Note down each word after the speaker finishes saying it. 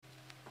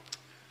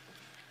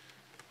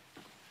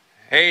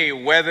Hey,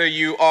 whether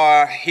you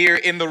are here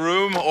in the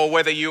room or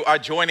whether you are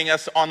joining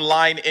us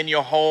online in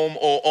your home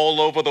or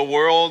all over the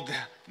world,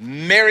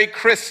 Merry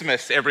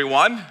Christmas,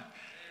 everyone.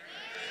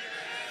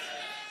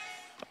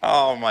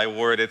 Oh, my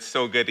word, it's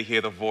so good to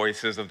hear the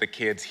voices of the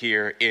kids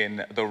here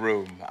in the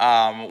room.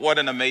 What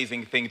an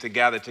amazing thing to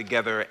gather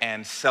together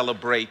and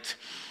celebrate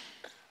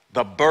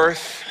the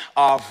birth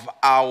of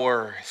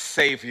our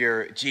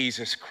Savior,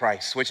 Jesus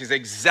Christ, which is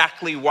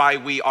exactly why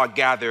we are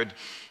gathered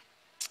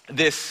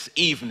this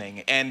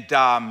evening. And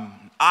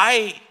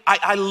I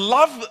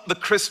love the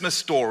Christmas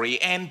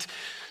story, and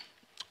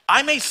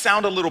I may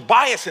sound a little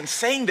biased in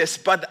saying this,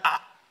 but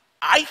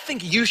I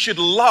think you should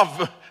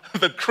love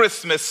the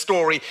Christmas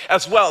story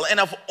as well. And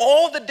of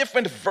all the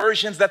different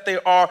versions that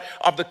there are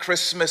of the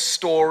Christmas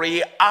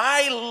story,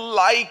 I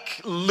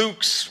like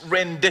Luke's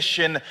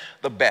rendition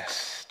the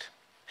best.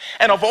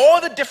 And of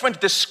all the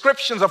different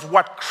descriptions of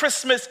what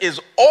Christmas is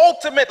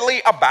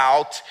ultimately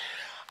about,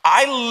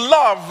 I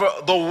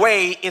love the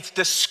way it's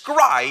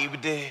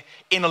described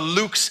in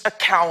Luke's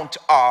account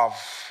of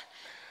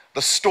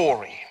the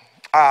story.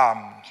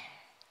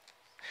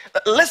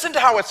 Listen to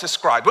how it's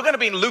described. We're going to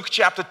be in Luke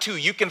chapter 2.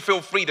 You can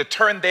feel free to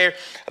turn there.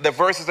 The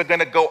verses are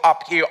going to go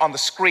up here on the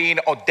screen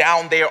or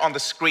down there on the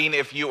screen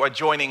if you are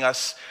joining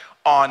us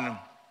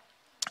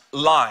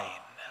online.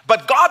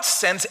 But God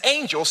sends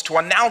angels to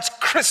announce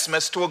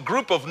Christmas to a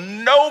group of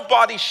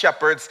nobody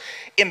shepherds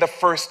in the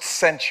first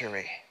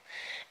century.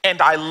 And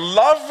I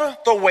love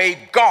the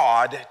way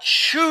God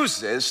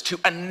chooses to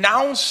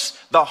announce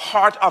the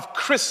heart of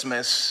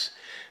Christmas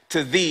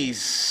to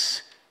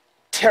these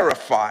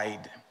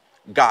terrified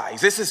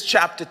guys. This is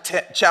chapter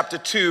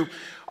 2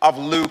 of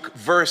Luke,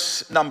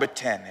 verse number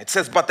 10. It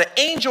says, "But the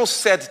angel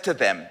said to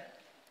them,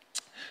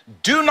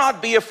 'Do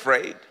not be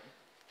afraid.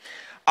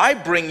 I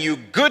bring you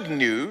good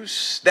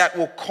news that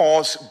will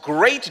cause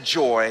great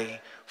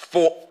joy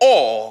for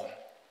all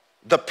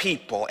the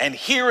people.'" And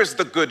here is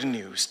the good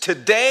news.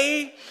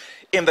 "Today,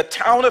 in the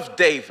town of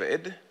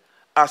David,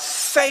 a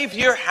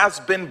Savior has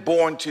been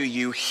born to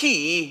you.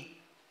 He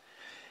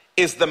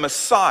is the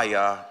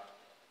Messiah,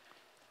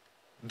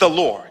 the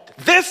Lord."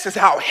 This is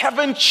how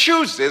heaven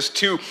chooses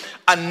to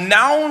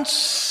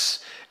announce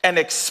and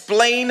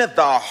explain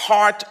the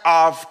heart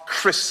of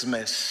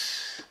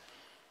Christmas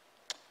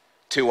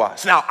to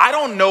us. Now, I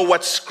don't know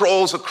what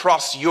scrolls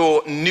across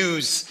your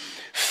news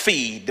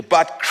feed,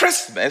 but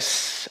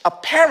Christmas,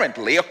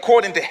 apparently,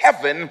 according to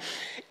heaven,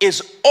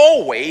 is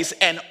always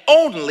and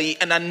only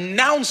an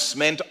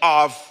announcement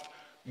of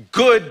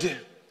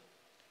good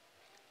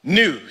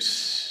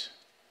news.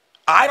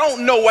 I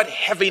don't know what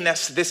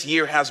heaviness this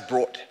year has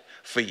brought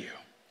for you.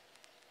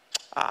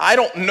 I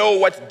don't know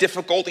what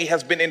difficulty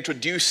has been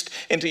introduced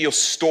into your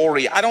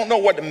story. I don't know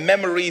what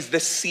memories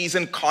this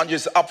season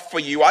conjures up for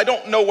you. I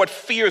don't know what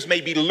fears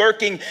may be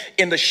lurking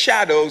in the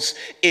shadows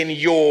in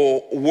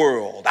your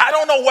world. I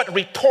don't know what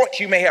report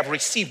you may have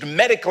received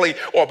medically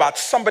or about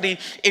somebody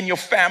in your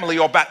family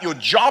or about your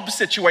job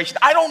situation.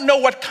 I don't know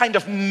what kind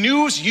of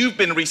news you've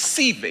been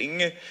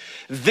receiving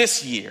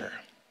this year.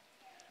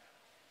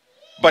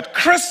 But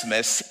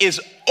Christmas is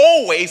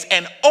always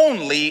and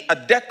only a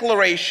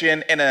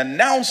declaration and an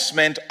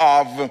announcement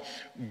of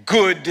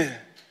good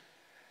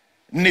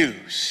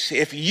news.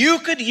 If you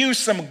could use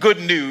some good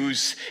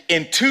news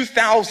in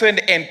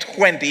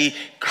 2020,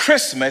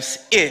 Christmas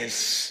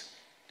is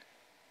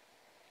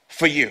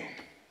for you.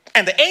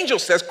 And the angel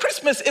says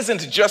Christmas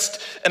isn't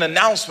just an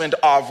announcement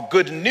of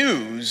good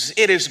news.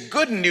 It is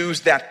good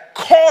news that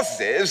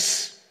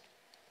causes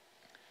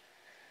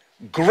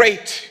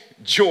great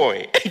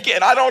joy.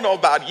 Again, I don't know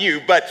about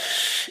you, but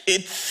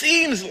it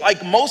seems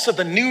like most of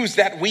the news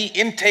that we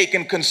intake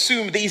and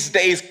consume these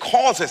days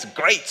causes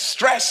great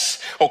stress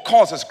or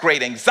causes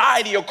great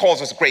anxiety or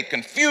causes great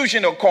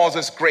confusion or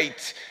causes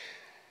great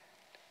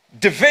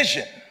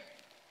division,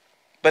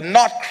 but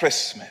not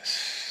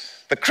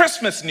Christmas. The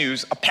Christmas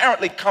news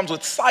apparently comes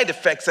with side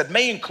effects that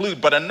may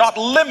include, but are not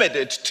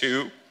limited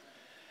to,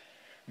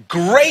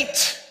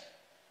 great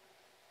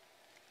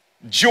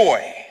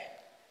joy.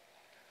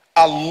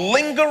 A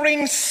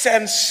lingering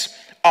sense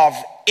of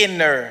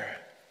inner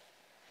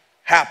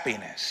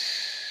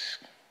happiness.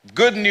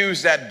 Good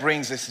news that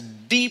brings this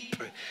deep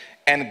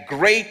and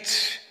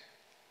great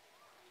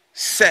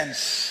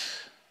sense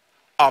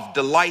of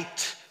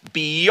delight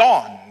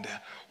beyond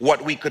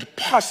what we could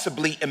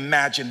possibly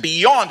imagine,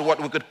 beyond what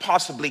we could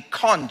possibly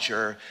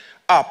conjure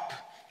up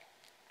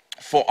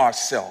for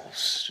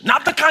ourselves.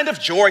 Not the kind of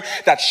joy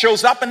that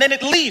shows up and then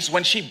it leaves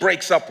when she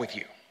breaks up with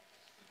you.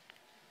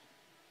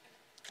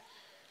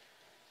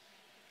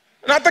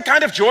 Not the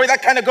kind of joy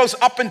that kind of goes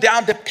up and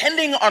down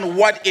depending on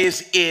what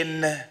is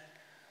in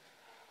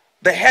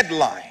the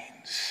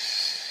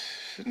headlines.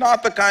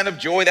 Not the kind of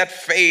joy that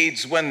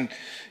fades when,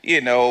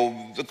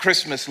 the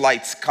Christmas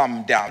lights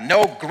come down.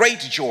 No,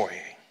 great joy.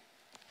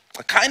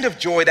 A kind of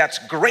joy that's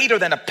greater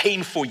than a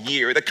painful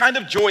year. The kind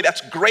of joy that's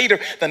greater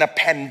than a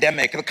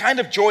pandemic. The kind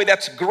of joy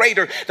that's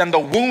greater than the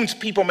wounds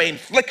people may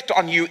inflict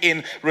on you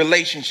in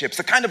relationships.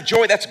 The kind of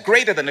joy that's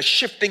greater than a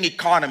shifting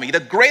economy.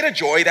 The greater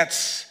joy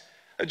that's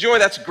A joy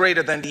that's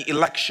greater than the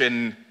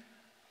election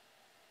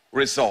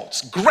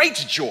results. Great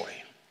joy.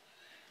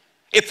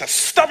 It's a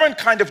stubborn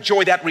kind of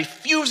joy that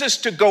refuses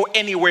to go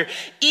anywhere,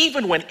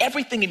 even when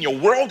everything in your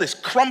world is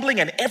crumbling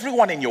and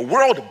everyone in your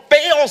world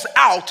bails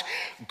out.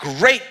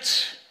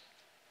 Great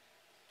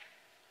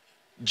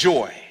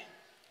joy.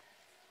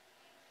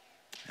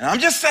 And I'm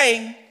just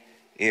saying,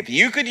 if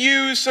you could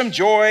use some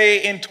joy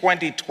in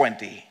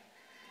 2020,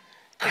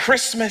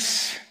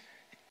 Christmas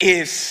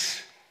is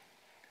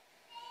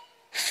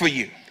for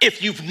you.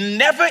 If you've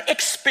never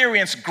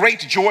experienced great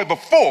joy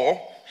before,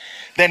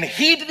 then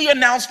heed the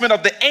announcement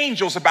of the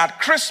angels about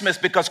Christmas,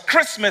 because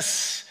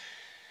Christmas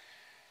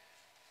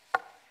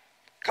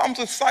comes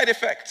with side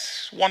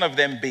effects, one of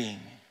them being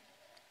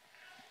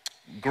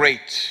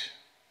great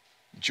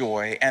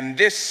joy. And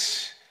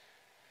this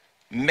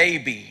may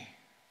be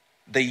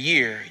the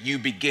year you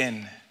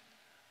begin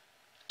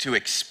to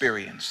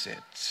experience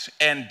it.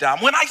 And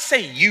when I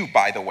say you,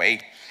 by the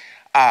way,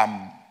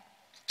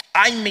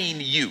 I mean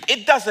you.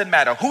 It doesn't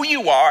matter who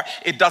you are.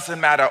 It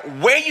doesn't matter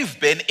where you've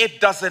been. It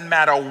doesn't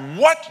matter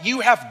what you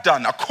have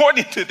done.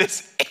 According to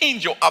this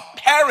angel,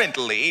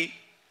 apparently,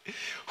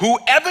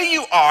 whoever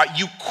you are,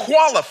 you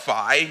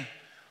qualify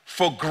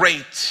for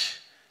great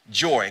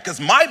joy. Because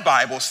my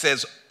Bible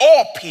says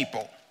all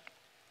people.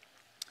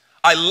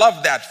 I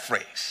love that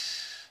phrase.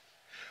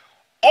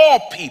 All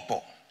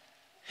people.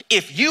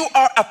 If you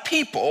are a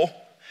people,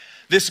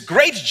 this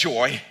great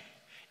joy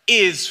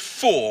is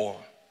for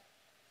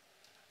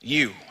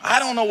you. I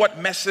don't know what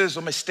messes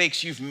or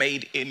mistakes you've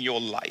made in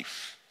your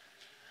life.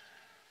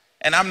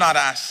 And I'm not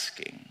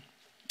asking.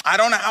 I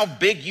don't know how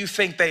big you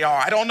think they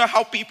are. I don't know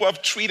how people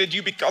have treated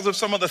you because of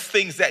some of the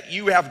things that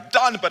you have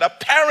done. But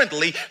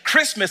apparently,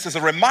 Christmas is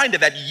a reminder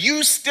that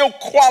you still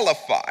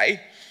qualify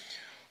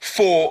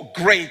for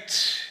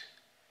great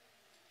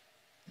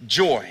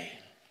joy.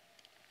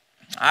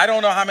 I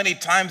don't know how many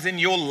times in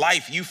your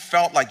life you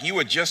felt like you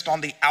were just on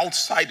the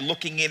outside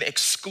looking in,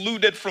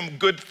 excluded from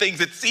good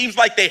things. It seems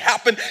like they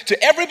happen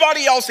to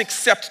everybody else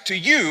except to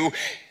you.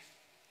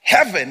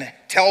 Heaven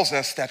tells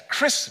us that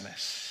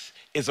Christmas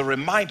is a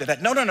reminder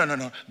that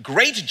no.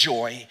 Great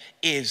joy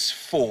is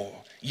for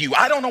you.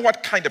 I don't know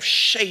what kind of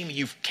shame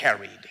you've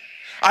carried.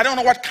 I don't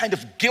know what kind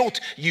of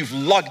guilt you've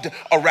lugged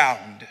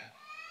around.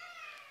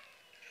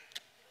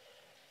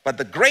 But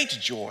the great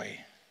joy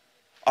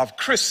of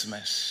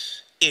Christmas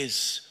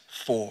is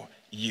for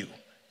you.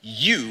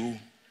 You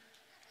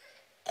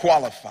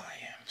qualify.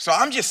 So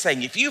I'm just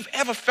saying, if you've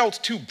ever felt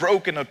too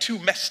broken or too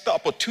messed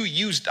up or too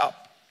used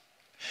up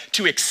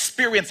to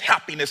experience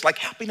happiness, like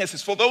happiness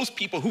is for those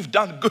people who've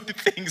done good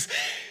things,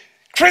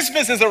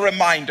 Christmas is a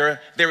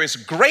reminder there is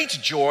great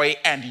joy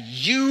and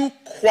you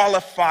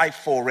qualify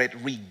for it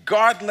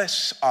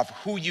regardless of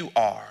who you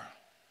are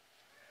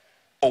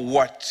or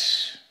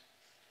what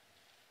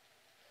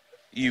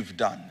you've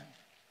done.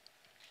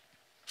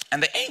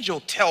 And the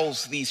angel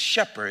tells these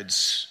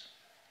shepherds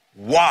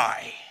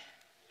why.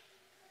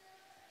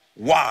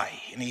 Why?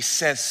 And he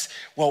says,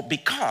 well,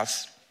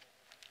 because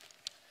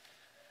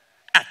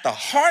at the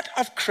heart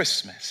of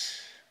Christmas,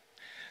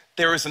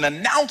 there is an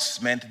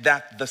announcement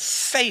that the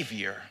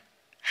Savior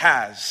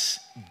has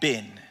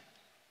been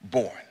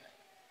born.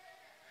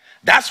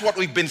 That's what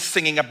we've been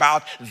singing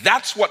about.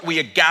 That's what we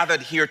are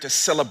gathered here to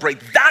celebrate.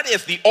 That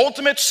is the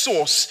ultimate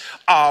source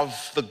of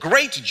the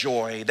great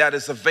joy that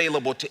is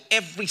available to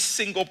every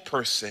single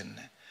person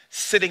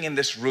sitting in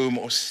this room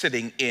or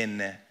sitting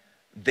in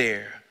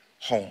their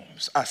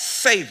homes. A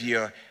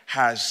Savior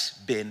has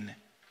been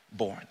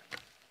born.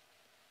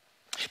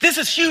 This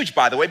is huge,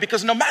 by the way,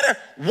 because no matter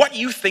what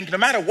you think, no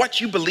matter what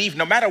you believe,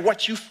 no matter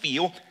what you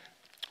feel,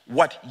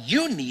 what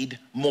you need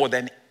more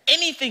than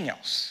anything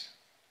else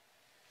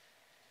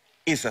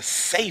is a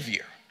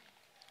Savior.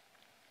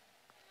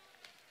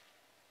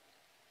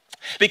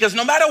 Because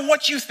no matter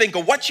what you think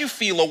or what you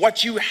feel or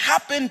what you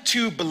happen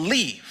to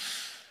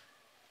believe,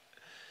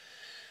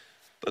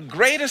 the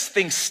greatest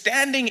thing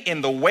standing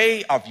in the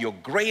way of your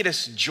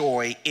greatest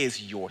joy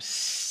is your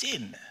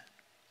sin.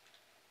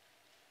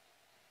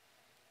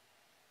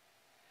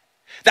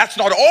 That's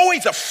not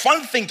always a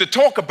fun thing to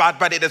talk about,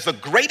 but it is the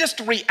greatest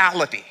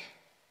reality.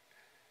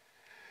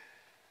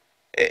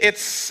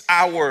 It's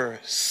our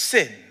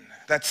sin.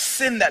 That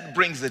sin that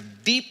brings a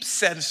deep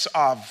sense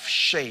of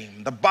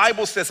shame. The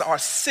Bible says our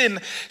sin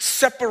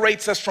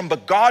separates us from the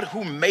God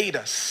who made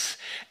us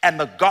and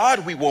the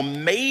God we were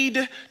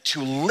made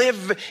to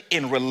live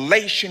in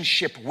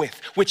relationship with,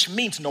 which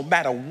means no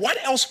matter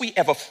what else we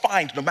ever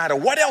find, no matter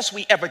what else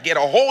we ever get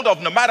a hold of,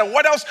 no matter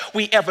what else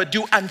we ever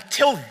do,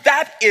 until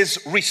that is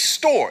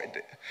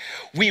restored,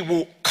 we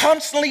will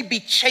constantly be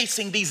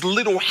chasing these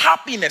little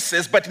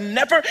happinesses, but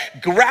never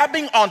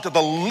grabbing onto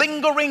the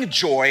lingering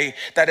joy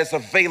that is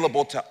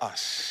available to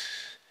us.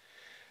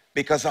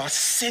 Because our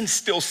sin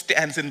still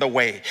stands in the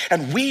way,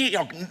 and we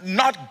are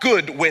not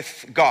good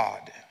with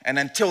God. And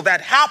until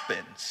that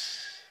happens,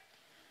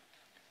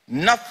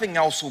 nothing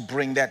else will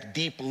bring that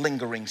deep,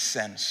 lingering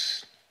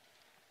sense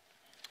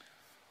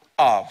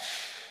of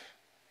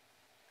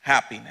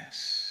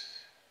happiness.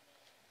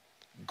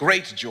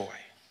 Great joy.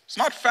 It's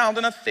not found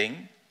in a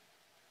thing.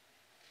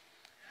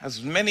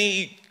 As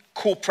many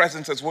cool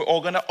presents as we're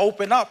all going to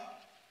open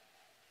up.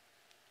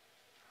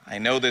 I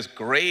know there's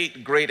great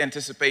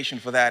anticipation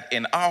for that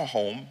in our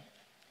home.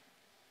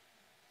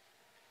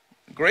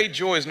 Great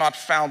joy is not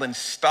found in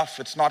stuff.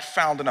 It's not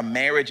found in a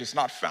marriage. It's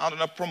not found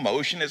in a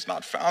promotion. It's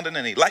not found in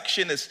an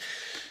election. It's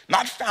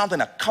not found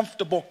in a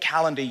comfortable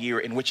calendar year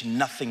in which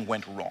nothing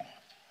went wrong.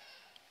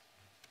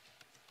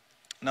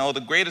 No, the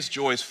greatest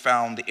joy is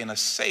found in a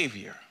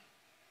Savior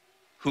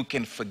who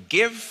can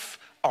forgive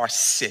our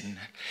sin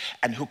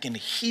and who can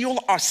heal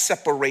our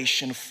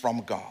separation from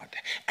God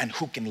and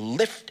who can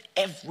lift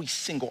every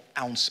single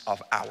ounce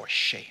of our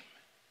shame.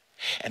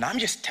 And I'm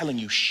just telling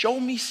you, show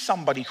me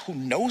somebody who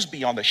knows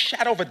beyond a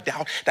shadow of a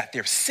doubt that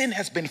their sin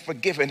has been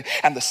forgiven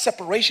and the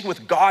separation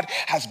with God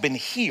has been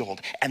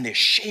healed and their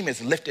shame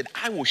is lifted.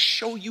 I will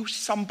show you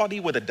somebody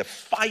with a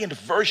defiant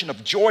version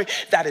of joy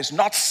that is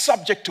not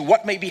subject to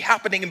what may be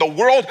happening in the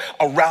world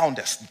around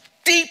us.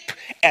 Deep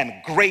and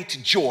great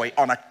joy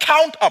on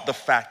account of the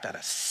fact that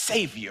a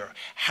Savior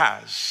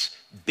has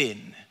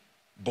been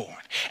born.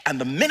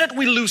 And the minute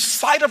we lose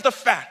sight of the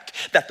fact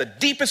that the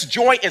deepest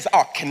joy is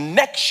our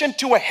connection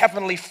to a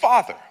heavenly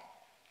Father,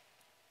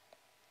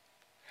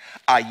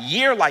 a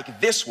year like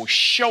this will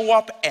show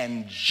up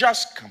and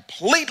just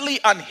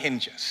completely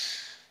unhinge us.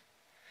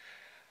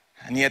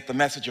 And yet the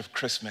message of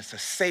Christmas, a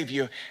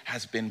Savior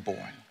has been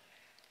born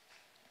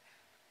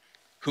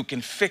who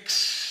can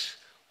fix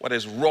what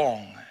is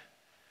wrong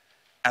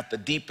at the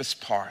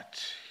deepest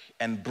part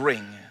and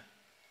bring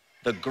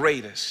the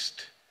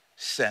greatest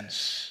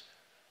sense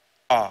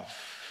of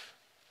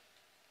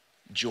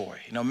joy.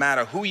 No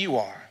matter who you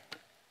are,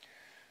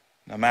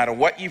 no matter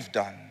what you've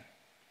done,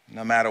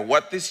 no matter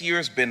what this year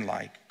has been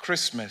like,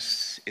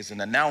 Christmas is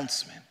an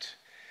announcement.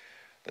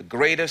 The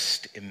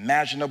greatest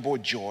imaginable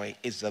joy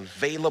is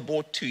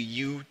available to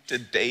you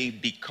today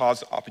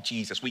because of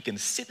Jesus. We can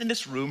sit in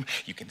this room,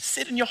 you can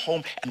sit in your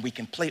home, and we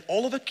can play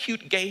all of the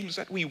cute games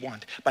that we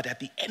want. But at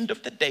the end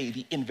of the day,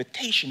 the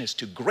invitation is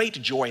to great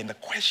joy. And the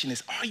question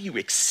is, are you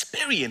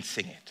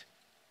experiencing it?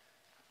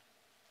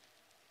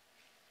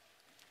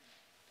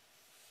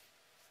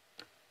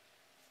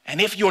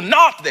 And if you're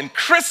not, then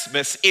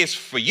Christmas is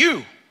for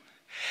you.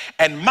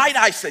 And might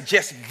I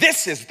suggest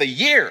this is the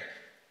year?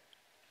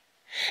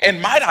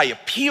 And might I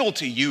appeal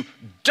to you,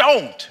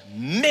 don't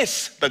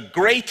miss the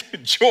great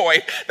joy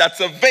that's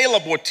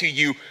available to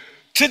you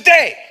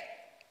today.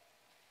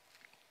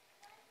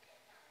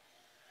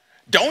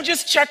 Don't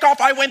just check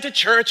off, I went to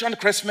church on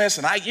Christmas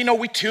and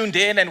we tuned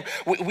in and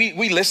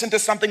we listened to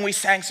something, we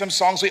sang some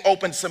songs, we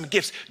opened some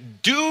gifts.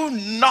 Do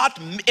not,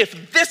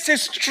 if this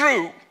is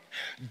true,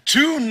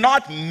 do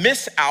not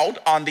miss out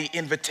on the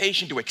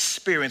invitation to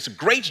experience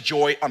great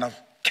joy on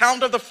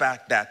account of the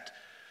fact that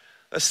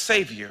a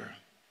Savior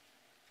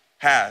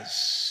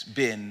has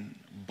been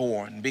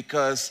born,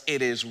 because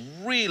it is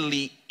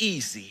really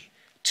easy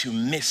to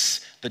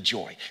miss the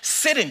joy.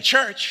 Sit in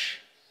church,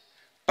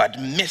 but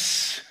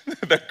miss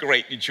the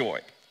great joy.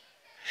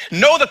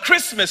 Know the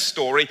Christmas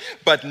story,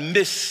 but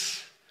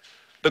miss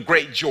the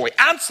great joy.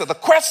 Answer the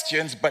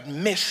questions, but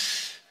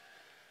miss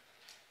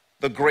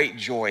the great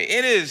joy.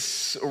 It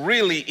is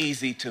really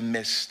easy to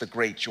miss the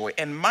great joy.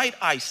 And might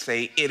I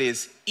say, it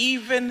is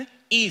even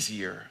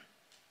easier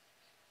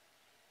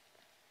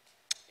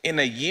in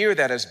a year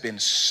that has been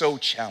so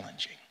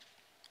challenging.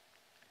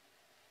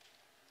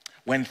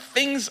 When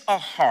things are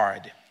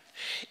hard,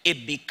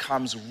 it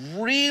becomes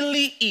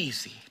really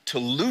easy to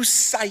lose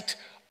sight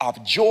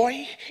of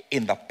joy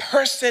in the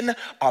person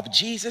of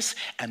Jesus,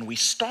 and we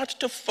start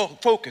to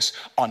focus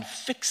on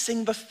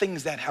fixing the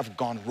things that have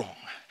gone wrong.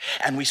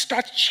 And we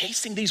start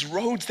chasing these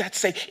roads that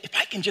say, if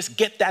I can just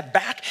get that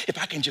back, if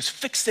I can just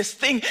fix this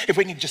thing, if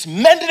we can just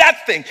mend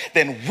that thing,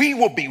 then we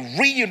will be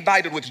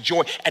reunited with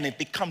joy. And it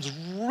becomes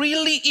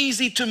really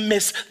easy to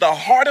miss the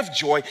heart of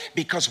joy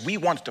because we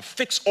want to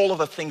fix all of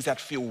the things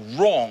that feel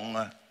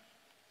wrong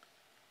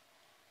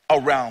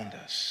around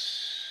us.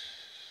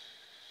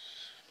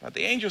 But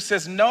the angel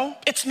says, no,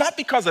 it's not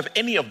because of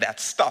any of that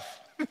stuff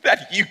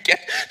that you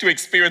get to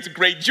experience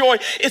great joy.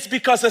 It's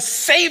because a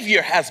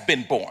Savior has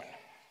been born.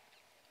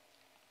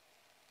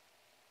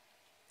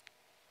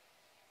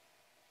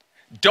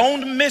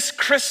 Don't miss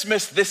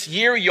Christmas this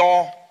year,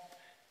 y'all.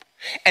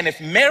 And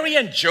if Mary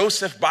and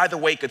Joseph, by the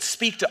way, could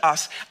speak to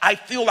us, I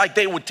feel like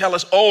they would tell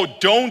us, oh,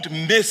 don't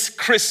miss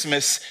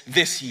Christmas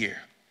this year.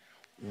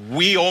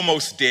 We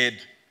almost did.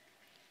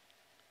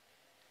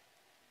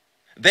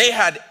 They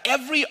had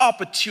every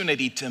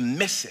opportunity to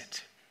miss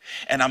it.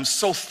 And I'm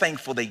so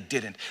thankful they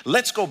didn't.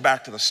 Let's go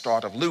back to the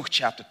start of Luke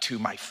chapter 2,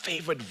 my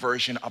favorite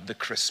version of the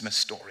Christmas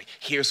story.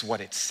 Here's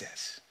what it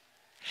says.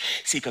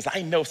 See, because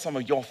I know some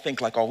of y'all think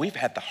like, oh, we've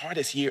had the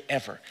hardest year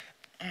ever.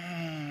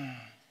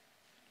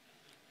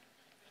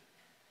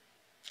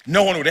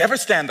 No one would ever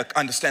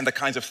understand the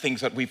kinds of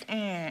things that we've.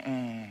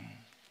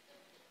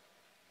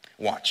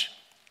 Watch.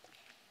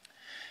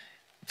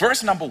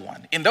 Verse number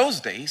 1. In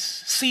those days,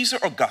 Caesar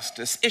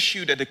Augustus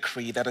issued a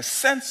decree that a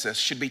census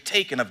should be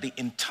taken of the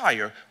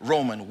entire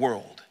Roman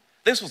world.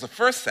 This was the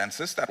first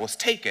census that was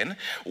taken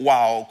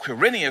while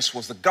Quirinius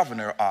was the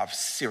governor of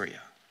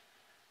Syria.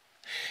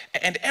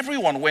 And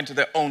everyone went to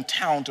their own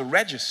town to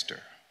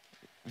register.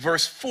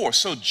 Verse 4,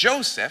 so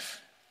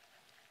Joseph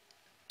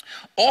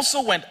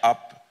also went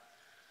up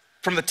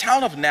from the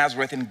town of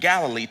Nazareth in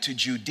Galilee to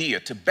Judea,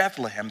 to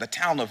Bethlehem, the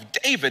town of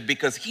David,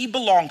 because he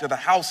belonged to the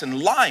house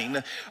and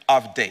line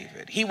of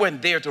David. He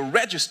went there to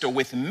register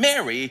with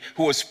Mary,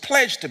 who was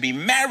pledged to be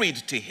married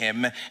to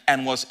him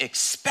and was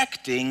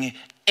expecting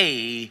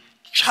a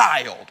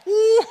child.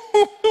 This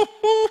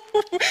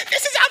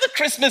is how the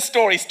Christmas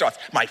story starts.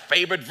 My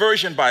favorite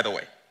version, by the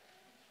way.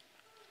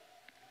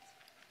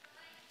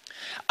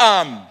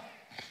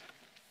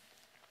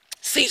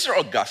 Caesar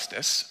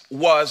Augustus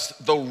was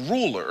the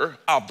ruler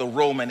of the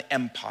Roman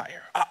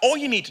Empire. All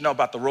you need to know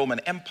about the Roman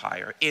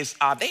Empire is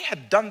they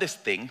had done this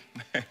thing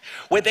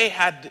where they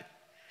had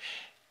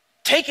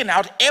taken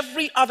out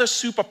every other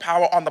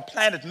superpower on the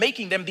planet,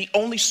 making them the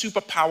only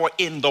superpower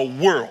in the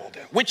world,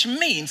 which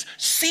means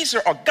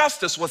Caesar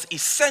Augustus was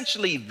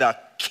essentially the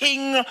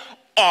king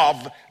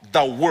of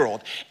the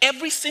world.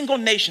 Every single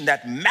nation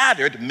that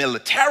mattered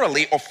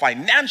militarily or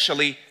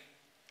financially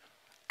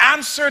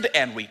answered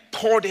and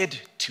reported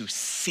to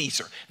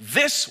Caesar.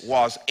 This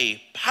was a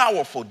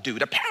powerful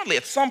dude. Apparently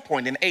at some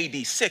point in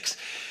AD 6,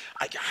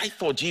 I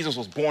thought Jesus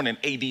was born in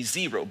AD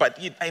 0, but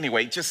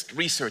anyway, just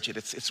research it,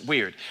 it's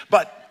weird.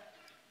 But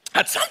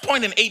at some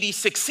point in AD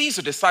 6,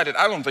 Caesar decided,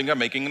 I don't think I'm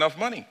making enough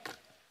money.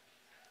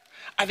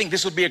 I think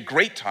this would be a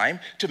great time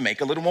to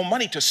make a little more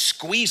money, to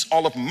squeeze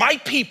all of my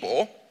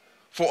people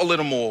for a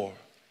little more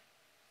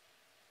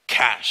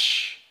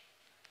cash.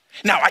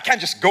 Now, I can't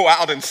just go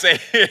out and say,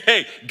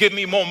 hey, give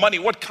me more money.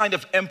 What kind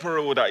of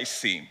emperor would I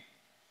seem?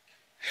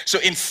 So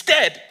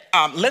instead,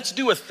 let's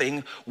do a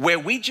thing where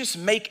we just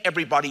make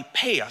everybody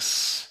pay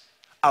us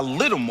a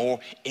little more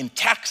in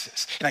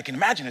taxes. And I can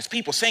imagine there's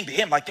people saying to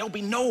him, like, there'll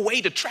be no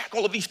way to track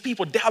all of these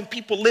people down.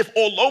 People live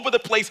all over the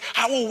place.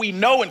 How will we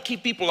know and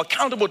keep people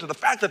accountable to the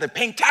fact that they're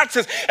paying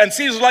taxes? And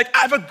Caesar's like,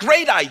 I have a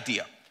great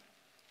idea.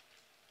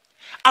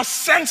 A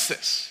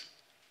census.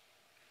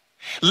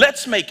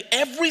 Let's make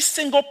every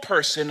single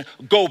person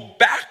go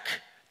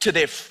back to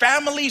their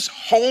family's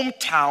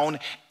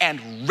hometown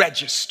and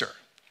register.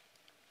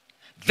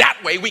 That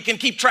way we can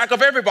keep track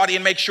of everybody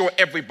and make sure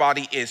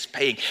everybody is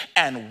paying.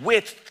 And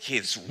with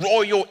his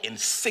royal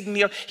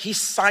insignia, he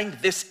signed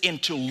this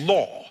into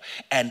law,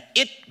 and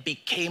it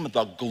became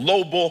the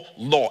global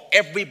law.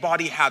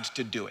 Everybody had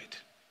to do it.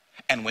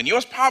 And when you're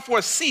as powerful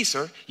as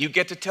Caesar, you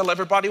get to tell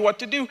everybody what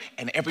to do,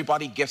 and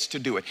everybody gets to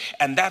do it.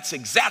 And that's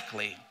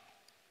exactly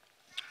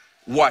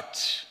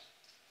what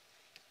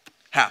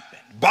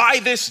happened.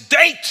 By this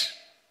date,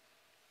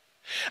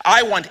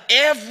 I want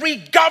every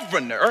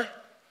governor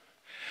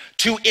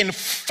to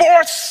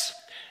enforce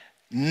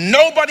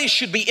nobody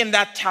should be in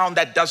that town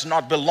that does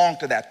not belong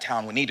to that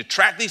town. We need to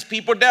track these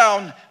people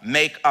down,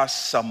 make us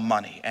some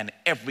money. And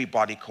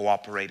everybody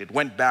cooperated,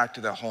 went back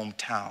to their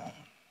hometowns.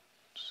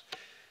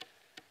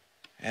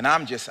 And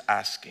I'm just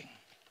asking,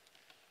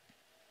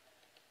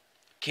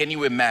 can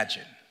you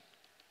imagine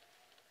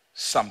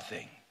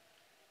something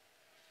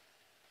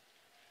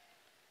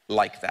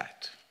like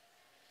that?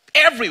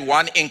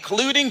 Everyone,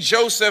 including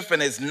Joseph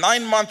and his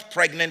 9-month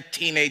pregnant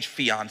teenage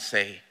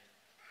fiancée,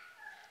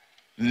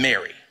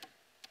 Mary.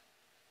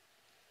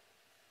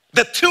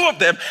 The two of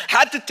them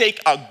had to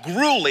take a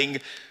grueling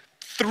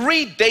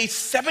 3-day,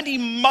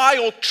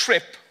 70-mile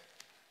trip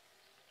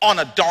on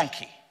a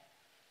donkey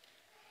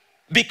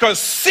because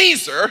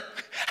Caesar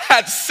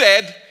had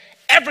said,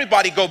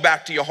 everybody go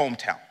back to your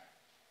hometown.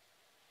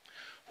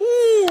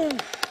 Ooh.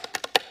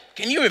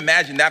 Can you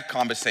imagine that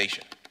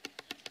conversation?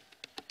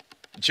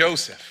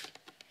 Joseph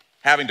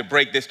having to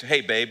break this to,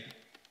 hey, babe,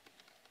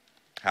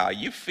 how are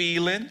you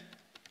feeling?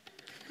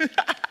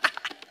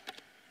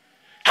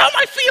 How am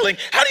I feeling?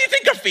 How do you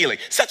think I'm feeling?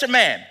 Such a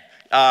man.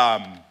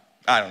 I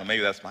don't know,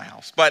 maybe that's my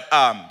house. But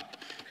I'm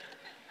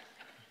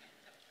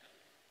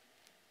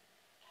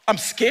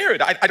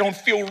scared. I don't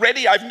feel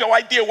ready. I have no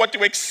idea what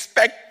to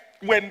expect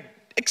when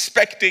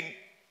expecting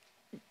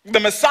the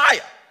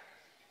Messiah.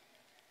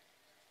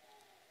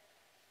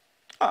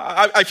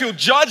 I feel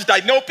judged.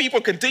 I know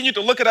people continue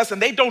to look at us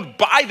and they don't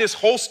buy this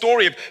whole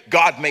story of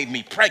God made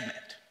me pregnant.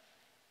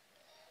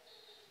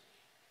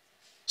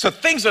 So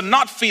things are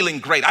not feeling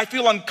great. I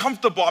feel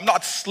uncomfortable. I'm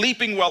not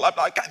sleeping well.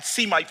 I can't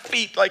see my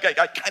feet. I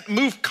can't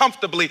move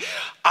comfortably.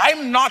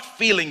 I'm not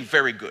feeling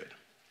very good.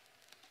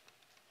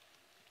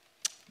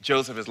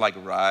 Joseph is like,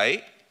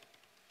 right.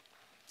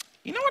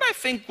 You know what I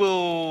think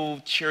will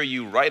cheer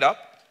you right up?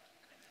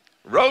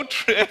 Road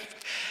trip.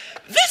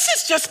 This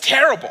is just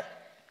terrible.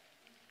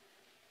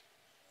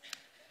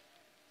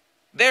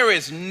 There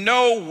is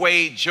no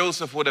way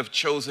Joseph would have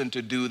chosen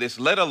to do this,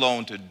 let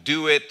alone to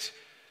do it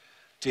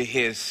to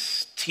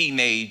his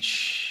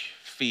teenage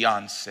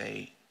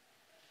fiancée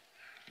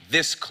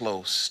this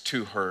close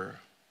to her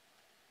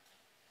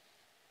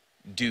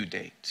due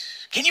date.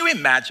 Can you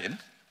imagine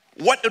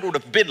what it would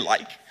have been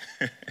like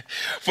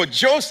for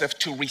Joseph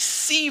to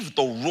receive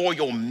the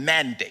royal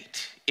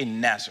mandate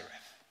in Nazareth?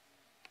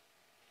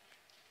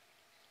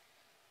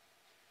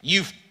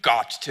 You've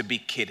got to be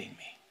kidding me.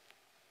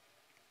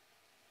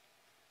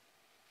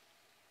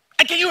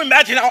 And can you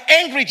imagine how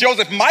angry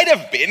Joseph might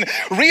have been,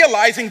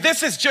 realizing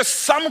this is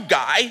just some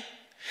guy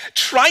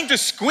trying to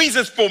squeeze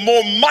us for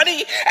more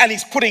money, and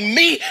he's putting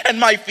me and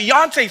my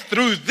fiance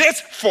through this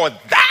for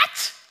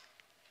that?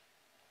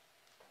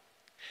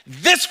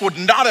 This would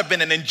not have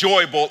been an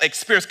enjoyable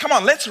experience. Come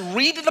on, let's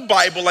read the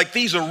Bible like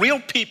these are real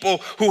people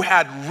who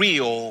had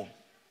real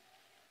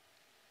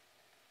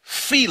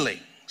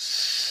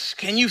feelings.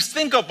 Can you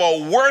think of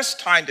a worse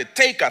time to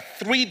take a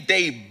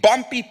 3-day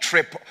bumpy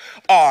trip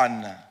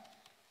on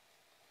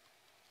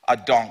a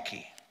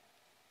donkey?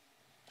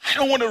 I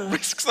don't want to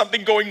risk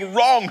something going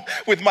wrong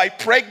with my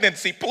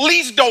pregnancy.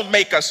 Please don't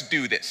make us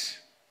do this.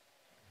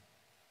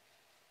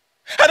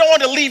 I don't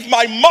want to leave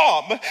my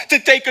mom to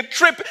take a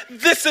trip.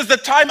 This is the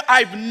time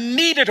I've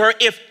needed her,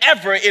 if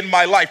ever, in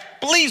my life.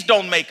 Please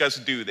don't make us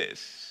do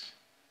this.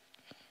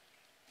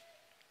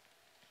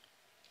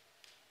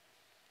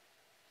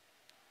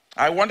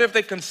 I wonder if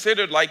they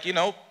considered,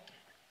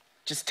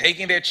 just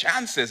taking their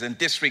chances and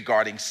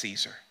disregarding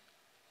Caesar.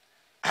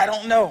 I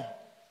don't know.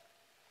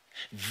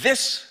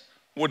 This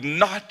would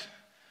not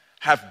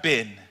have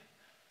been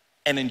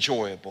an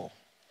enjoyable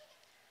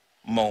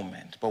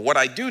moment. But what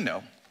I do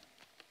know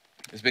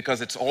is,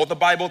 because it's all the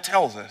Bible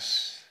tells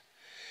us,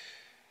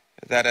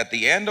 that at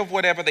the end of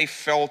whatever they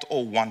felt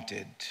or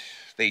wanted,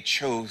 they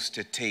chose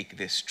to take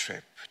this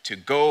trip, to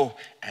go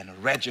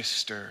and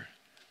register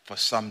for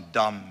some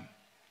dumb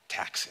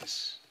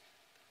taxes.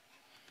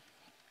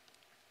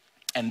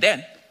 And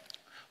then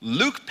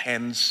Luke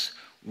pens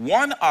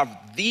one of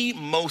the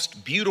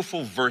most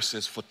beautiful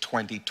verses for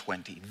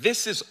 2020.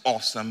 This is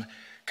awesome.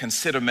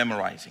 Consider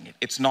memorizing it.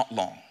 It's not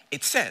long.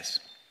 It says,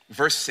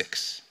 verse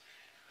 6,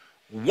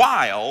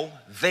 while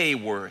they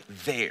were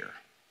there,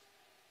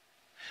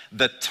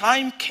 the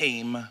time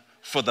came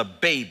for the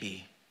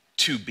baby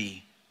to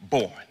be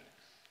born.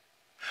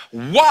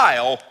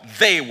 While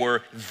they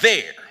were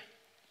there,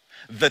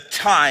 the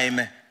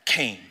time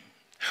came.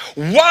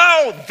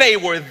 While they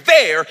were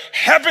there,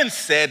 heaven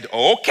said,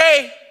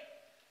 okay,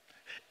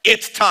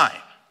 it's time.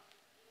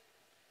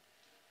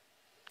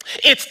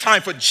 It's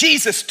time for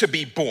Jesus to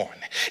be born.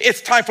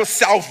 It's time for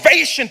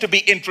salvation to be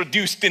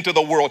introduced into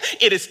the world.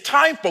 It is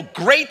time for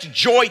great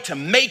joy to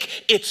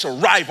make its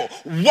arrival.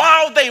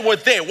 While they were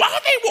there, while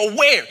they were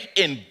where?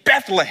 In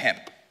Bethlehem.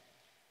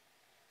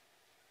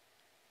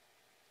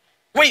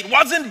 Wait,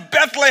 wasn't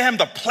Bethlehem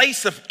the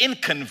place of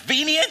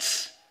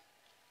inconvenience?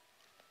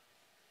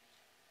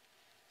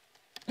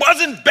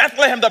 Wasn't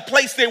Bethlehem the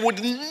place they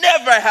would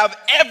never have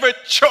ever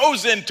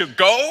chosen to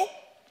go?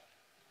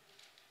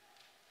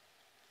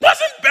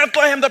 Wasn't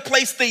Bethlehem the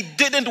place they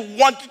didn't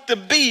want to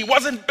be?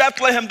 Wasn't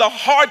Bethlehem the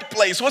hard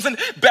place? Wasn't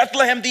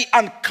Bethlehem the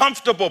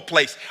uncomfortable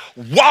place?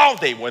 While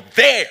they were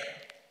there,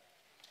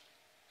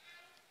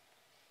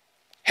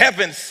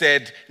 heaven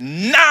said,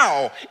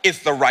 now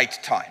is the right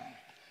time.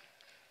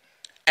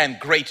 And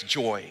great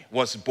joy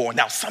was born.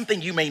 Now,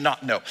 something you may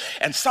not know,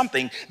 and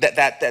something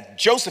that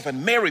Joseph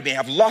and Mary may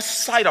have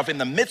lost sight of in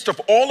the midst of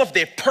all of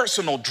their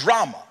personal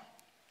drama,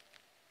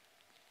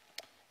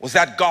 was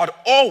that God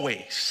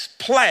always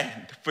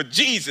planned for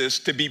Jesus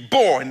to be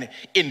born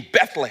in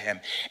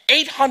Bethlehem.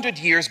 800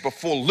 years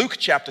before Luke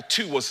chapter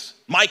 2 was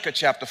Micah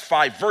chapter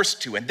 5 verse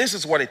 2. And this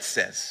is what it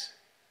says.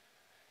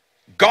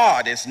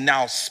 God is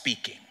now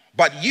speaking.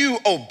 But you,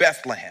 O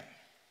Bethlehem,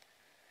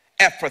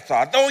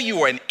 Ephrathah, though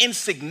you are an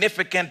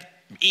insignificant,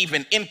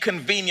 even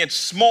inconvenient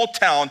small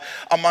town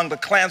among the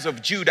clans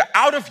of Judah,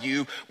 out of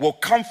you will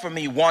come for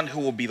me one who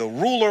will be the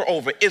ruler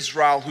over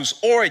Israel, whose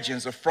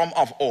origins are from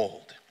of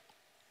old,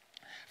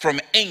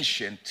 from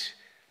ancient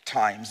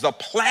times. The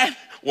plan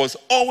was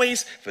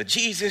always for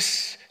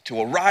Jesus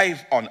to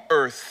arrive on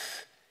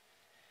earth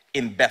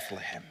in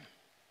Bethlehem.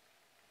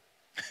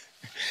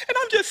 And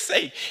I'm just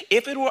saying,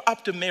 if it were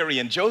up to Mary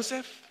and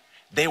Joseph,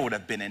 they would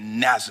have been in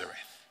Nazareth.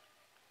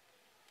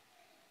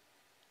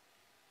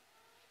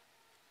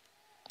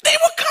 They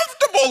were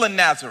comfortable in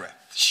Nazareth.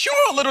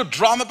 Sure, a little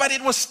drama, but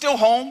it was still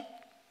home.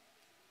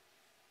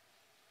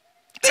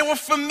 They were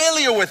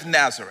familiar with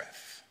Nazareth.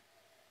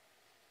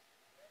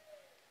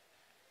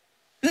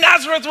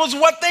 Nazareth was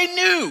what they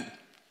knew.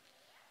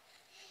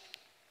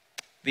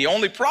 The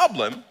only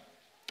problem,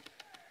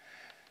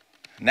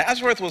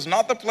 Nazareth was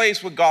not the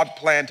place where God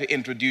planned to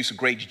introduce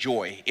great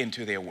joy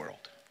into their world.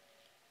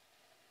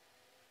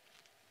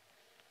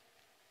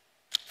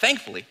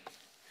 Thankfully,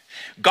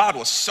 God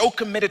was so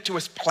committed to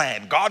his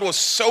plan. God was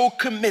so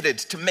committed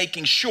to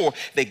making sure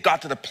they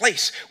got to the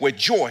place where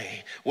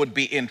joy would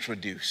be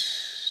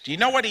introduced. Do you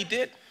know what he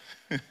did?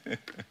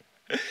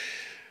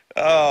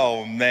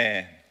 Oh,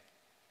 man.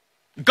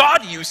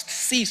 God used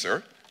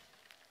Caesar,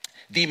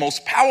 the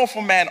most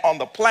powerful man on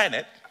the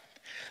planet,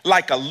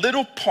 like a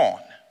little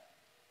pawn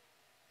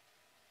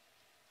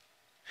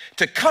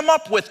to come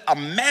up with a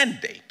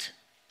mandate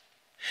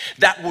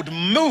that would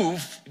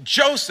move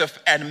Joseph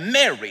and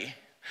Mary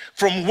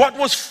from what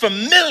was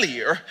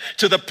familiar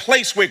to the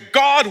place where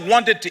God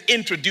wanted to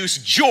introduce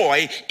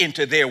joy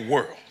into their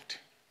world.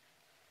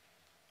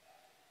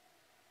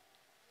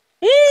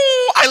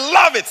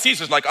 love it.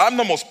 Caesar's like, I'm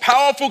the most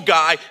powerful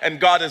guy. And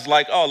God is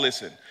like, oh,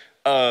 listen,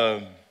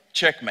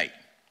 checkmate.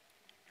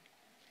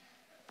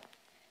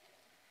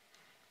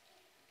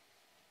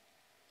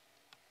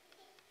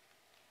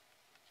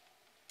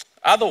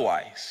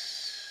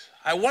 Otherwise,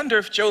 I wonder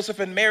if Joseph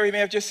and Mary may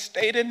have just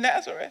stayed in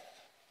Nazareth.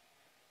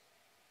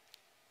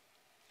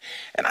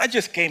 And I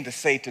just came to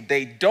say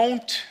today,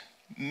 don't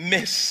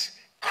miss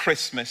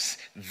Christmas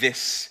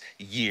this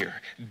year.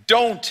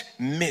 Don't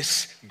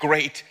miss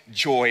great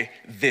joy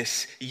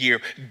this year.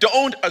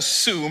 Don't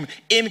assume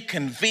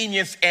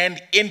inconvenience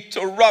and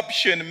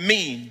interruption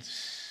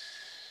means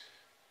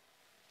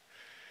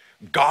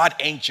God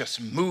ain't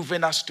just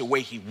moving us the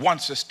way he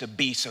wants us to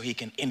be so he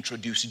can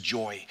introduce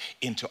joy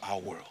into our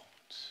world.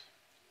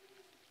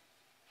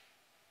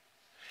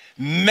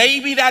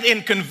 Maybe that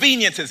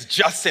inconvenience is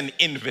just an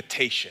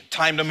invitation.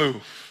 Time to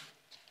move.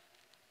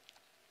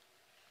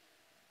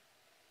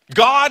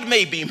 God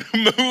may be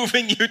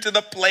moving you to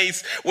the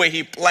place where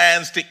he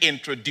plans to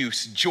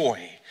introduce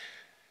joy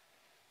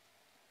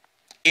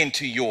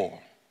into your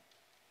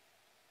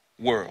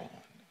world.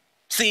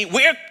 See,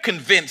 we're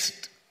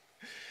convinced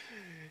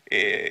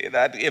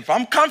that if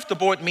I'm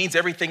comfortable, it means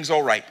everything's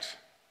all right.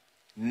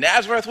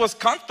 Nazareth was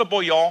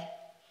comfortable, y'all.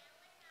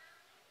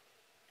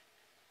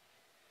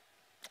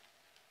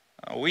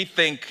 We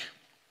think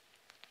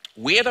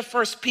we're the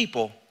first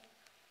people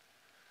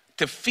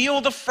to feel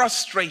the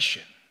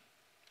frustration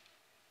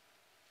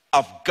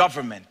of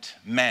government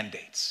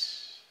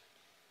mandates.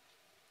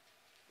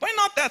 We're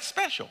not that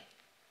special.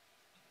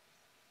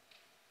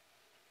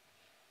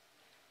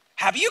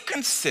 Have you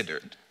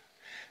considered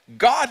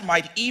God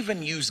might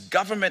even use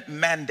government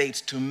mandates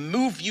to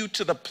move you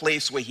to the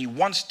place where he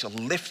wants to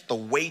lift the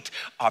weight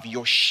of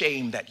your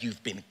shame that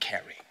you've been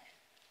carrying?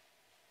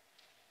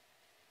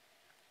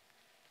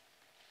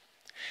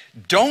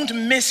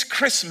 Don't miss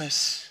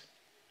Christmas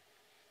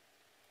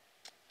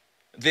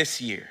this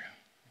year.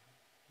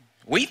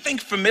 We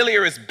think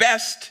familiar is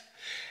best,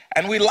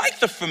 and we like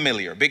the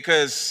familiar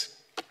because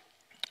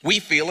we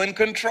feel in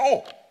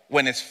control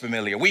when it's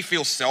familiar. We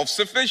feel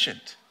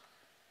self-sufficient.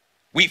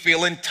 We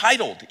feel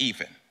entitled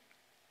even.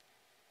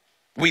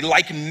 We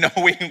like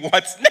knowing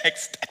what's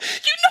next.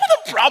 You know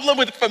the problem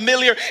with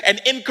familiar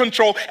and in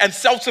control and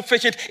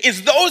self-sufficient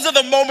is those are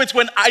the moments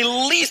when I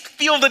least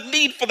feel the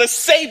need for the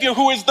Savior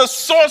who is the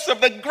source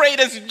of the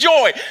greatest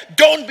joy.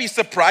 Don't be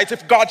surprised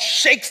if God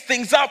shakes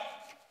things up.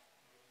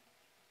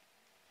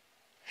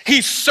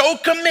 He's so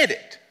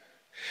committed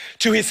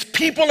to his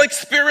people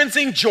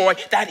experiencing joy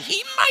that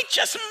he might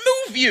just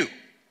move you.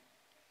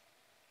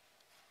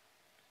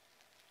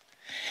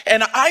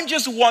 And I'm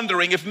just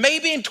wondering if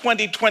maybe in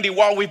 2020,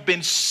 while we've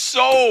been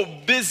so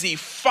busy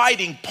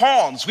fighting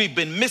pawns, we've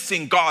been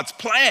missing God's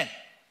plan.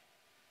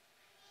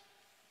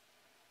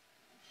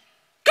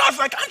 God's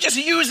like, I'm just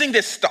using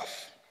this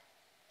stuff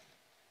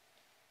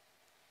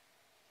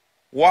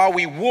while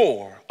we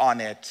war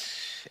on it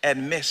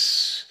and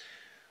miss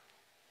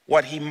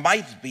what he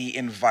might be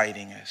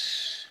inviting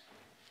us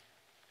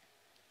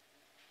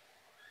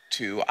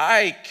to.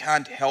 I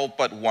can't help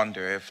but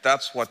wonder if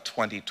that's what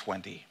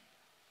 2020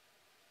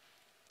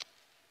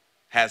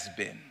 has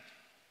been.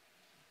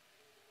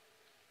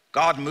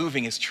 God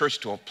moving his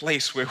church to a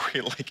place where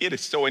we're like, it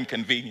is so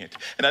inconvenient,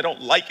 and I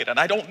don't like it, and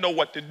I don't know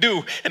what to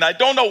do, and I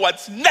don't know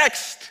what's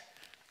next.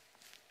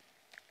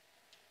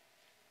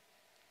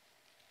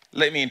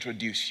 Let me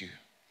introduce you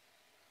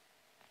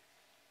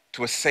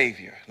to a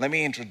Savior. Let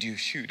me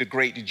introduce you to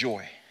great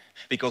joy,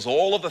 because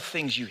all of the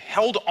things you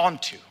held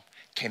onto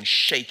can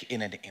shake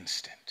in an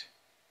instant.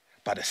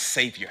 But a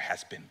Savior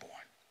has been born,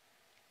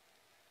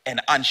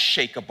 an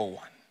unshakable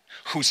one,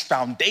 whose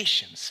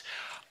foundations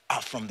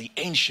are from the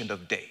Ancient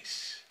of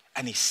Days,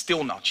 and he's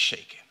still not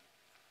shaken.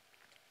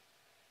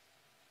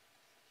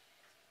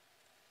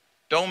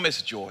 Don't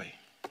miss joy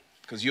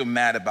because you're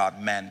mad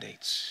about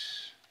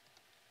mandates,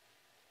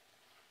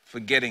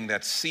 forgetting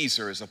that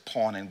Caesar is a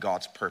pawn in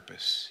God's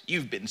purpose.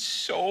 You've been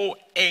so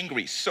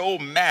angry, so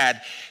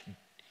mad.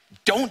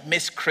 Don't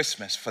miss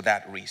Christmas for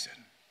that reason.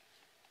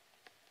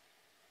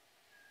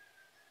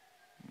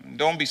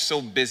 Don't be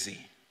so busy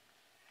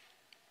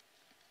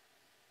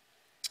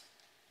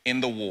in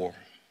the war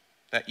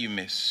that you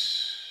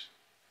miss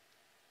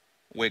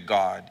where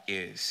God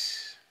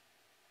is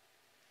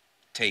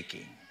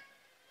taking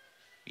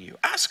you.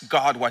 Ask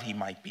God what he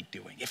might be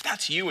doing. If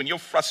that's you and you're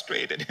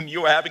frustrated and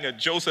you're having a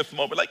Joseph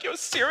moment, like you're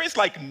serious,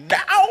 like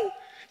now?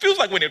 Feels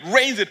like when it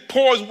rains, it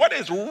pours. What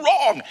is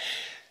wrong?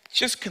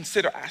 Just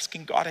consider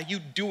asking God, are you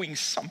doing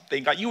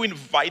something? Are you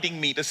inviting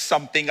me to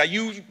something? Are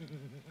you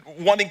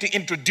wanting to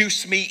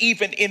introduce me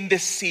even in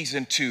this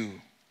season to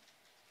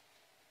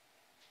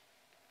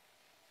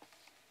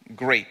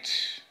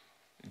great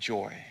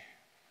joy?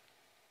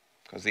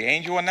 Because the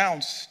angel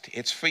announced,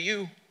 it's for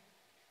you.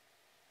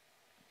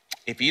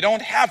 If you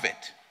don't have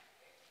it,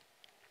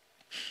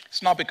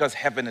 it's not because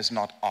heaven is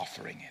not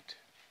offering it.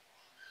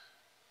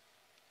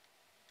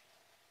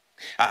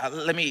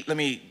 Let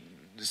me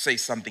say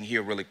something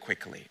here really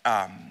quickly.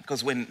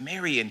 Because when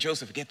Mary and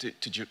Joseph get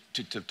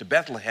to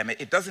Bethlehem,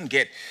 it doesn't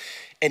get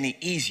any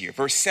easier.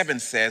 Verse 7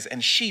 says,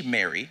 and she,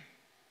 Mary,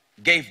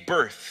 gave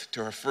birth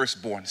to her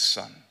firstborn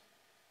son.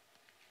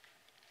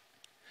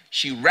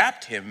 She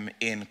wrapped him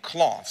in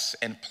cloths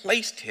and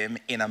placed him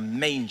in a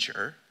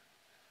manger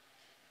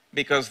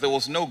because there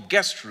was no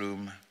guest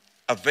room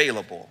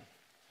available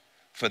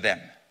for them.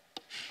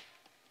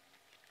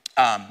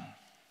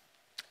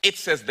 It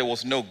says there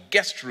was no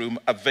guest room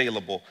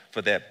available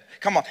for them.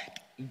 Come on,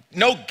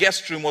 no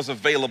guest room was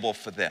available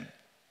for them.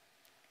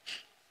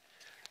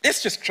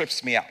 This just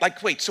trips me out.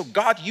 Like, wait, so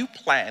God, you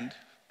planned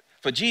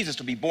for Jesus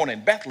to be born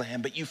in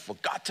Bethlehem, but you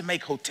forgot to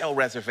make hotel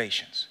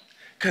reservations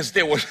because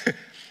there was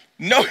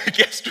no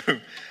guest room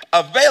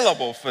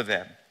available for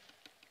them.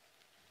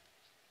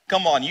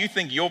 Come on, you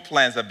think your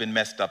plans have been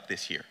messed up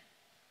this year?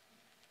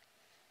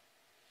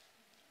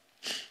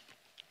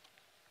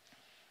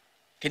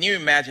 Can you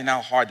imagine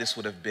how hard this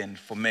would have been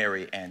for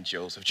Mary and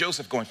Joseph?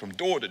 Joseph going from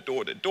door to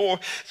door to door,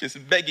 just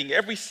begging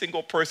every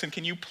single person,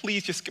 can you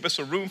please just give us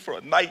a room for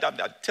a night? I'm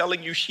not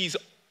telling you she's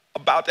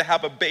about to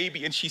have a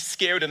baby and she's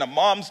scared and her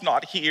mom's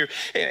not here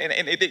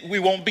and we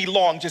won't be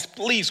long. Just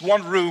please,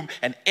 one room.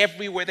 And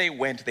everywhere they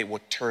went, they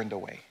were turned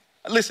away.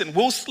 Listen,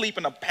 we'll sleep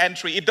in a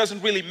pantry. It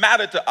doesn't really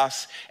matter to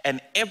us.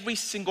 And every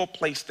single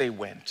place they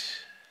went,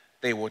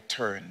 they were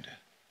turned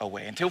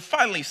away. Until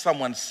finally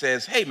someone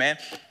says, hey man,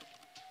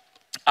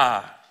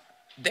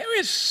 there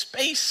is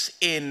space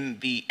in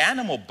the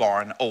animal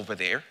barn over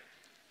there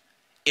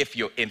if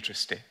you're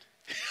interested.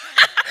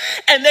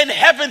 And then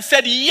heaven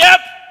said, yep,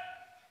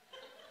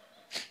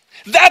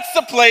 that's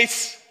the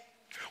place.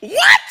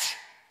 What?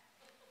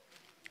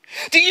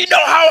 Do you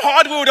know how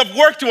hard we would have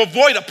worked to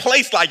avoid a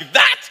place like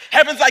that?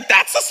 Heaven's like,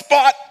 that's a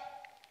spot.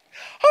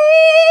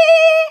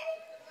 Oh.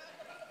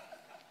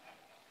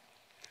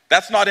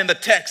 That's not in the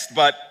text,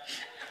 but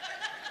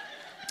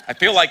I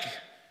feel like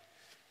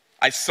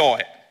I saw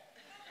it.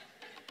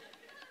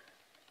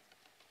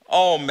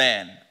 Oh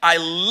man, I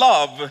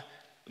love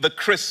the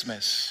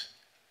Christmas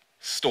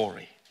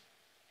story.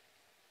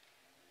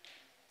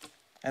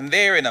 And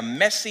there in a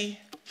messy,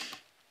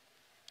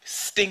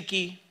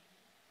 stinky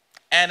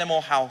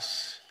animal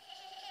house,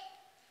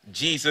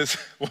 Jesus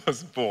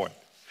was born.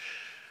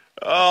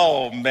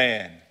 Oh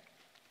man.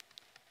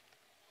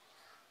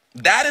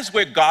 That is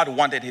where God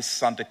wanted his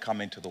son to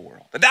come into the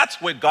world.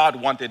 That's where God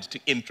wanted to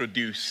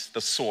introduce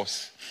the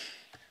source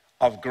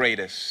of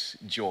greatest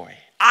joy.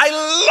 I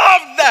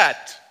love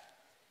that.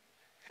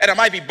 And I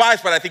might be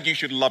biased, but I think you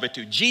should love it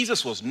too.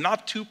 Jesus was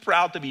not too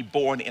proud to be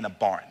born in a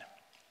barn.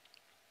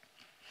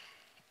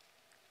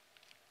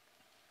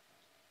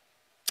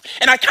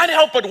 And I can't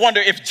help but wonder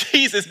if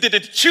Jesus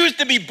didn't choose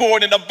to be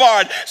born in a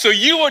barn so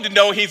you would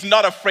know he's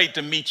not afraid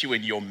to meet you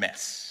in your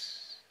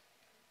mess.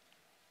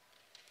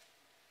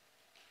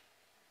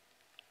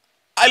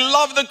 I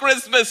love the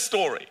Christmas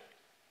story.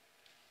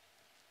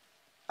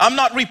 I'm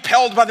not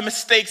repelled by the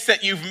mistakes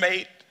that you've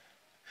made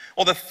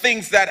or the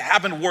things that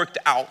haven't worked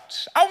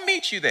out. I'll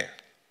meet you there.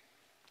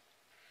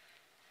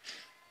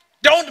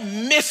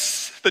 Don't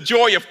miss the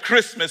joy of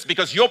Christmas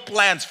because your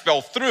plans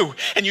fell through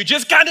and you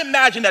just can't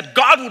imagine that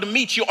God would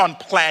meet you on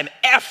plan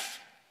F.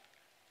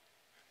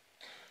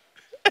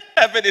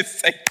 Heaven is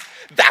saying,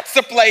 that's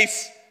the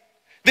place,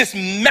 this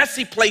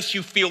messy place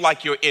you feel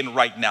like you're in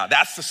right now.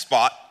 That's the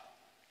spot.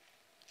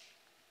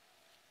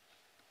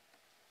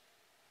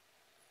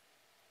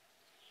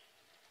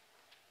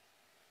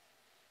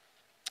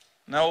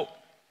 No,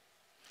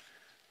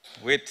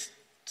 we're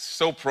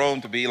so prone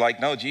to be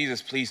like, no,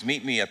 Jesus, please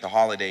meet me at the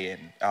Holiday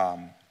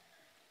Inn.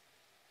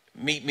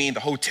 Meet me in the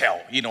hotel,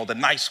 you know, the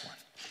nice one.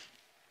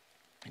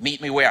 Meet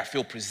me where I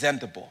feel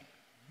presentable.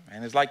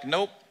 And it's like,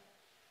 nope.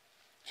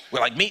 We're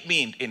like, meet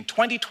me in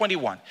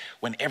 2021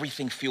 when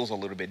everything feels a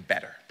little bit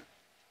better.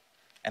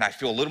 And I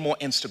feel a little more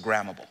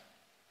Instagrammable.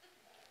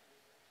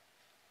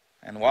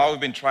 And while we've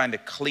been trying to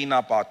clean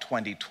up our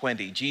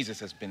 2020, Jesus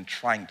has been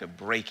trying to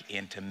break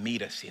in to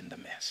meet us in the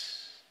mess.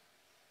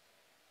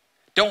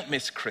 Don't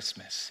miss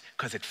Christmas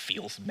because it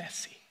feels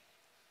messy.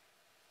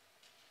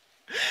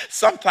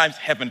 Sometimes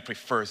heaven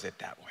prefers it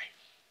that way.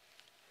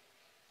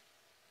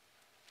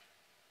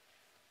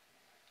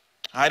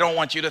 I don't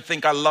want you to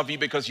think I love you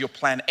because your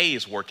plan A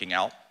is working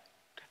out.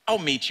 I'll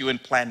meet you in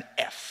plan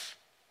F,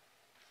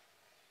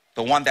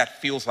 the one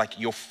that feels like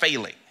you're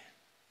failing.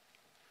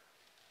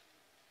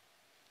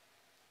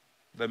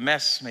 The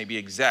mess may be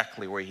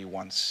exactly where he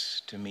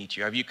wants to meet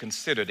you. Have you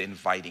considered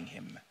inviting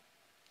him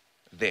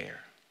there?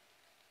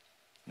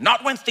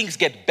 Not when things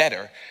get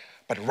better,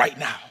 but right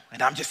now.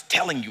 And I'm just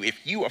telling you, if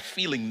you are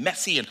feeling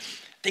messy and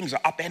things are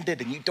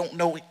upended and you don't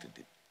know it,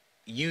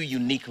 you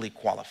uniquely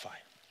qualify.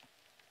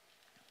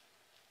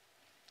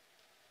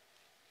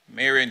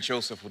 Mary and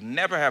Joseph would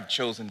never have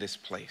chosen this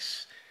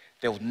place.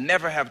 They would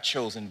never have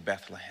chosen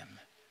Bethlehem.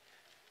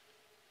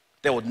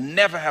 They would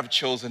never have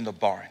chosen the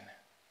barn.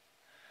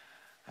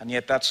 And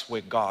yet that's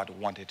where God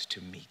wanted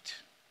to meet.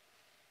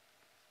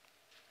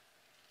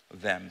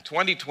 them.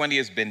 2020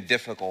 has been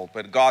difficult,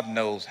 but God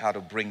knows how to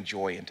bring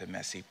joy into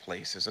messy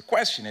places. The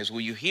question is,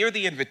 will you hear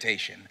the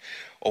invitation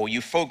or will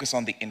you focus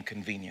on the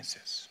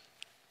inconveniences?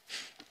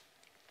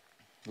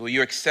 Will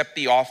you accept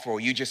the offer or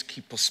you just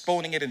keep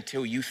postponing it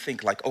until you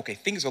think like, okay,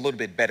 things are a little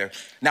bit better.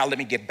 Now let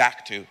me get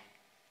back to.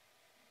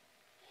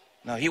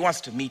 No, he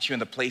wants to meet you in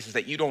the places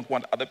that you don't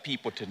want other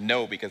people to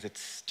know because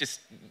it's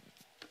just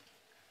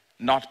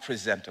not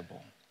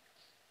presentable.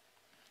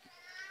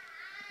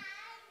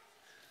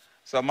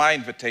 So my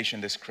invitation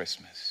this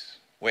Christmas,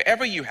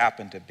 wherever you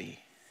happen to be,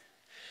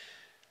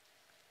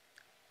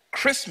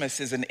 Christmas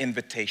is an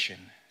invitation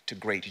to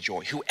great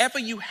joy. Whoever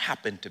you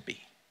happen to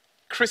be,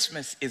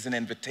 Christmas is an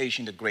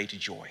invitation to great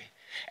joy.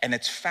 And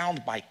it's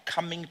found by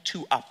coming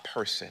to a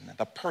person,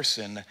 the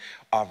person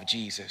of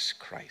Jesus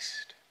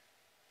Christ.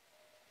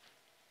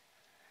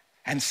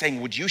 And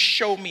saying, would you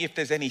show me if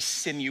there's any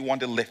sin you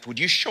want to lift? Would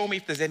you show me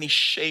if there's any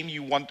shame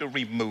you want to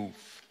remove?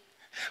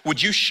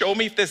 Would you show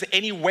me if there's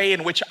any way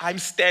in which I'm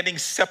standing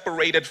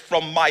separated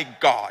from my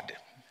God?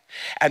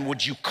 And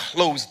would you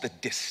close the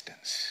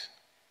distance?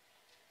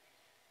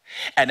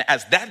 And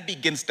as that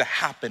begins to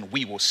happen,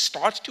 we will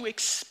start to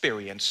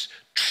experience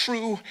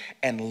true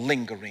and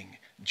lingering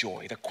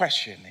joy. The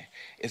question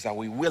is, are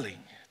we willing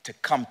to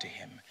come to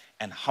him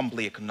and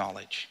humbly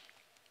acknowledge,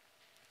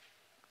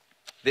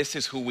 this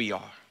is who we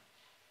are,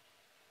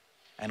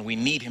 and we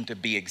need him to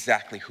be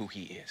exactly who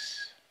he is,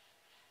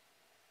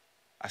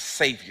 a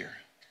savior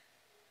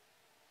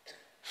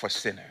for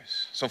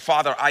sinners. So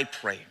Father, I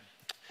pray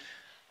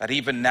that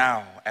even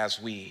now as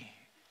we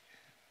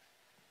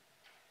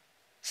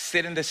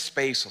sit in this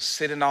space or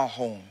sit in our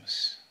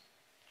homes,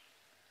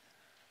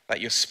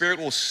 that your Spirit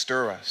will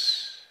stir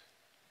us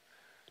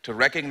to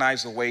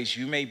recognize the ways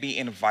you may be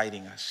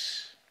inviting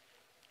us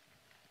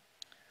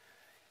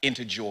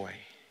into joy,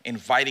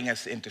 inviting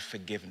us into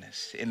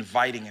forgiveness,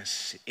 inviting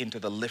us into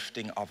the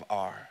lifting of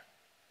our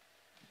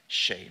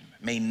shame.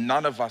 May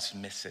none of us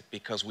miss it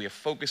because we are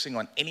focusing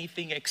on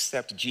anything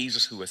except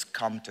Jesus, who has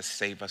come to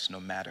save us no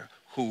matter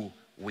who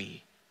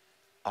we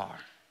are.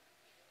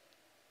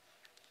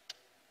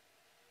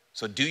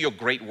 So do your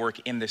great work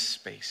in this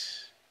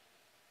space.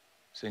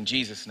 So in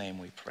Jesus' name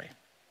we pray.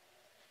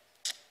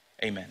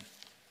 Amen.